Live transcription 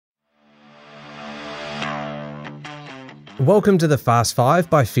Welcome to the Fast Five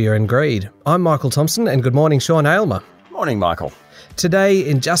by Fear and Greed. I'm Michael Thompson and good morning, Sean Aylmer. Morning, Michael. Today,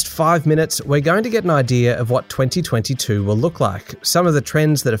 in just 5 minutes, we're going to get an idea of what 2022 will look like, some of the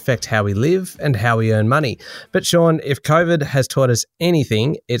trends that affect how we live and how we earn money. But Sean, if COVID has taught us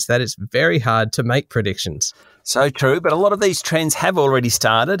anything, it's that it's very hard to make predictions. So true, but a lot of these trends have already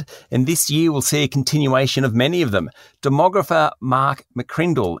started, and this year we'll see a continuation of many of them. Demographer Mark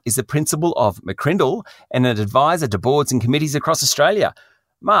McCrindle is the principal of McCrindle and an advisor to boards and committees across Australia.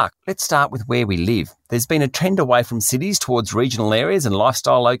 Mark, let's start with where we live. There's been a trend away from cities towards regional areas and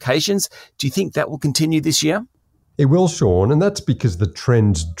lifestyle locations. Do you think that will continue this year? It will, Sean, and that's because the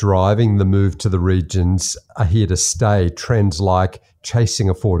trends driving the move to the regions are here to stay. Trends like chasing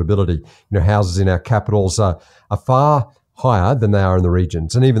affordability. Houses in our capitals are far higher than they are in the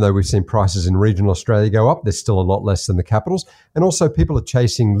regions. And even though we've seen prices in regional Australia go up, there's still a lot less than the capitals. And also people are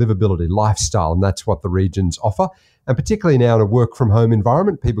chasing livability, lifestyle, and that's what the regions offer. And particularly now in a work from home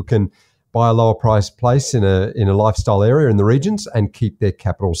environment, people can buy a lower priced place in a lifestyle area in the regions and keep their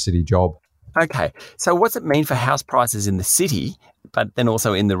capital city job. Okay, so what's it mean for house prices in the city, but then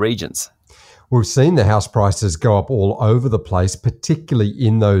also in the regions? We've seen the house prices go up all over the place, particularly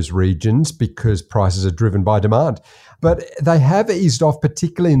in those regions because prices are driven by demand. But they have eased off,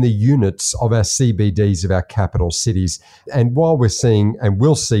 particularly in the units of our CBDs of our capital cities. And while we're seeing and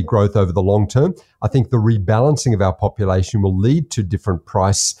will see growth over the long term, I think the rebalancing of our population will lead to different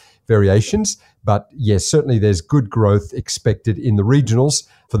price variations. But yes, certainly there's good growth expected in the regionals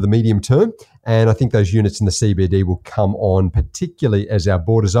for the medium term. And I think those units in the CBD will come on, particularly as our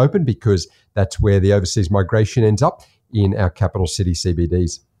borders open, because that's where the overseas migration ends up in our capital city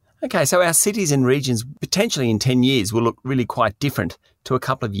CBDs. Okay, so our cities and regions potentially in 10 years will look really quite different to a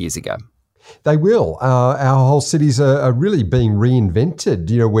couple of years ago. They will. Our whole cities are really being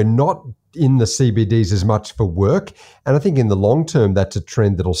reinvented. We're not in the CBDs as much for work. And I think in the long term, that's a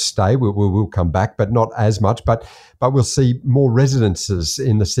trend that'll stay. We'll come back, but not as much. But we'll see more residences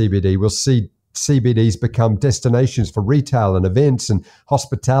in the CBD. We'll see CBDs become destinations for retail and events and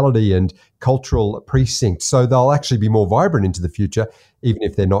hospitality and cultural precincts. So they'll actually be more vibrant into the future, even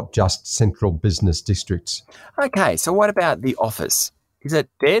if they're not just central business districts. Okay, so what about the office? Is it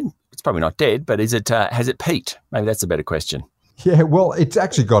dead? It's probably not dead, but has it peaked? Maybe that's a better question. Yeah, well, it's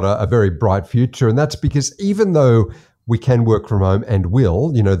actually got a very bright future, and that's because even though we can work from home and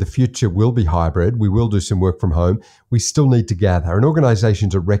the future will be hybrid, we will do some work from home, we still need to gather. And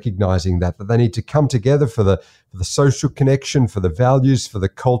organizations are recognizing that they need to come together for the social connection, for the values, for the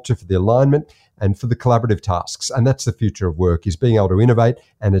culture, for the alignment, and for the collaborative tasks. And that's the future of work, is being able to innovate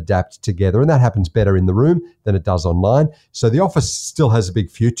and adapt together. And that happens better in the room than it does online. So the office still has a big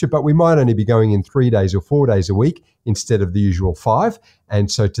future, but we might only be going in 3 days or 4 days a week instead of the usual 5.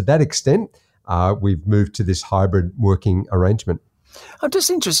 And so to that extent, we've moved to this hybrid working arrangement. I'm just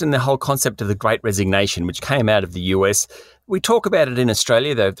interested in the whole concept of the Great Resignation, which came out of the US. We talk about it in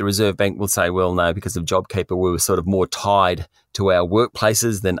Australia, though. The Reserve Bank will say, well, no, because of JobKeeper, we were sort of more tied to our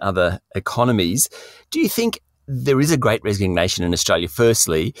workplaces than other economies. Do you think there is a Great Resignation in Australia,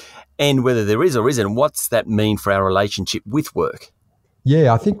 firstly, and whether there is or isn't, what's that mean for our relationship with work?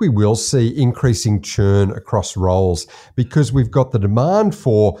 Yeah, I think we will see increasing churn across roles because we've got the demand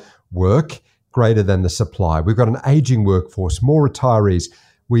for work greater than the supply. We've got an aging workforce, more retirees.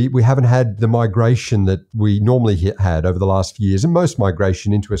 We haven't had the migration that we normally had over the last few years. And most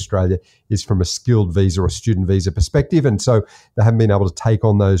migration into Australia is from a skilled visa or student visa perspective. And so they haven't been able to take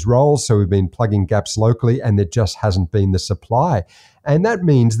on those roles. So we've been plugging gaps locally and there just hasn't been the supply. And that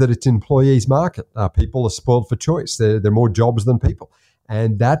means that it's employees' market. People are spoiled for choice. There are more jobs than people.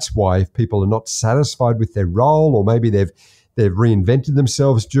 And that's why if people are not satisfied with their role, or maybe they've reinvented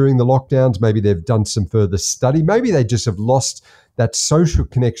themselves during the lockdowns, maybe they've done some further study, maybe they just have lost that social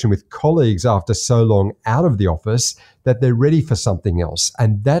connection with colleagues after so long out of the office that they're ready for something else.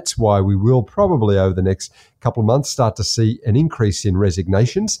 And that's why we will probably over the next couple of months start to see an increase in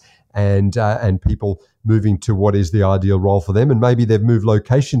resignations and people moving to what is the ideal role for them. And maybe they've moved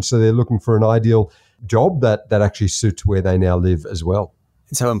location, so they're looking for an ideal job that actually suits where they now live as well.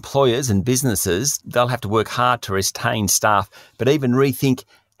 So employers and businesses, they'll have to work hard to retain staff, but even rethink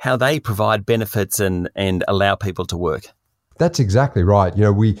how they provide benefits and allow people to work. That's exactly right.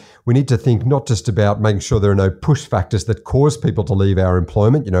 We need to think not just about making sure there are no push factors that cause people to leave our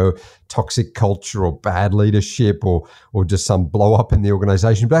employment, toxic culture or bad leadership or just some blow up in the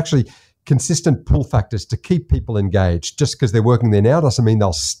organization, but actually consistent pull factors to keep people engaged. Just because they're working there now doesn't mean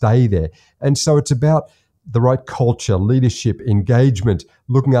they'll stay there. And so it's about the right culture, leadership, engagement,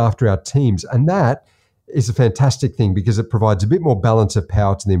 looking after our teams. And that is a fantastic thing because it provides a bit more balance of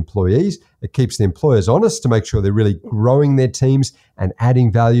power to the employees. It keeps the employers honest to make sure they're really growing their teams and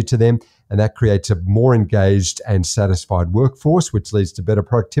adding value to them. And that creates a more engaged and satisfied workforce, which leads to better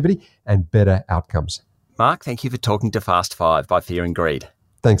productivity and better outcomes. Mark, thank you for talking to Fast 5 by Fear and Greed.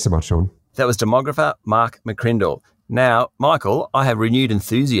 Thanks so much, Sean. That was demographer Mark McCrindle. Now, Michael, I have renewed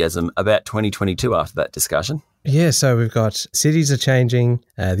enthusiasm about 2022 after that discussion. Yeah, so we've got cities are changing,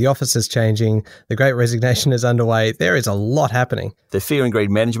 the office is changing, the Great Resignation is underway. There is a lot happening. The Fear and Greed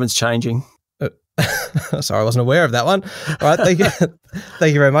management's changing. Sorry, I wasn't aware of that one. All right, thank you.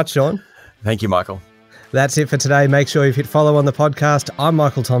 Thank you very much, Sean. Thank you, Michael. That's it for today. Make sure you've hit follow on the podcast. I'm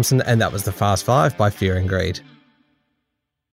Michael Thompson, and that was the Fast 5 by Fear and Greed.